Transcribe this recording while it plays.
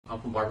I'm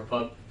from Barber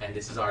Pub, and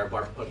this is our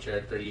Barber Pub chair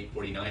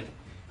 3849.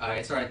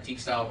 It's our antique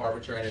style barber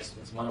chair, and it's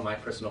one of my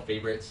personal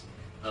favorites.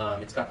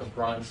 It's got the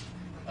bronze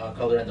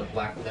color and the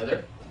black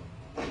leather.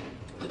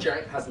 The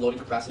chair has a loading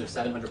capacity of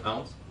 700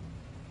 pounds,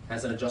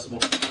 has an adjustable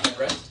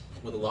headrest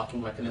with a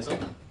locking mechanism.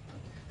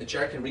 The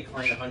chair can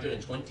recline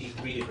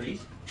 123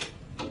 degrees.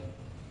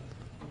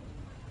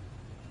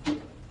 The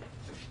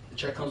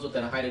chair comes with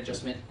a height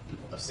adjustment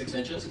of 6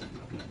 inches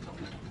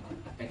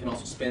and can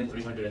also spin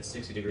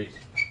 360 degrees.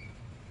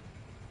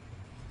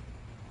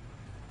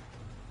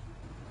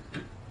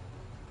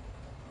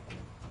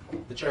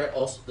 The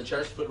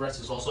chair's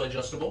footrest is also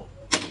adjustable,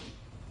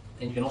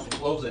 and you can also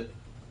close it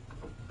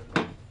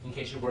in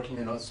case you're working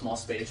in a small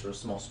space or a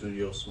small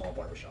studio, small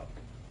barbershop.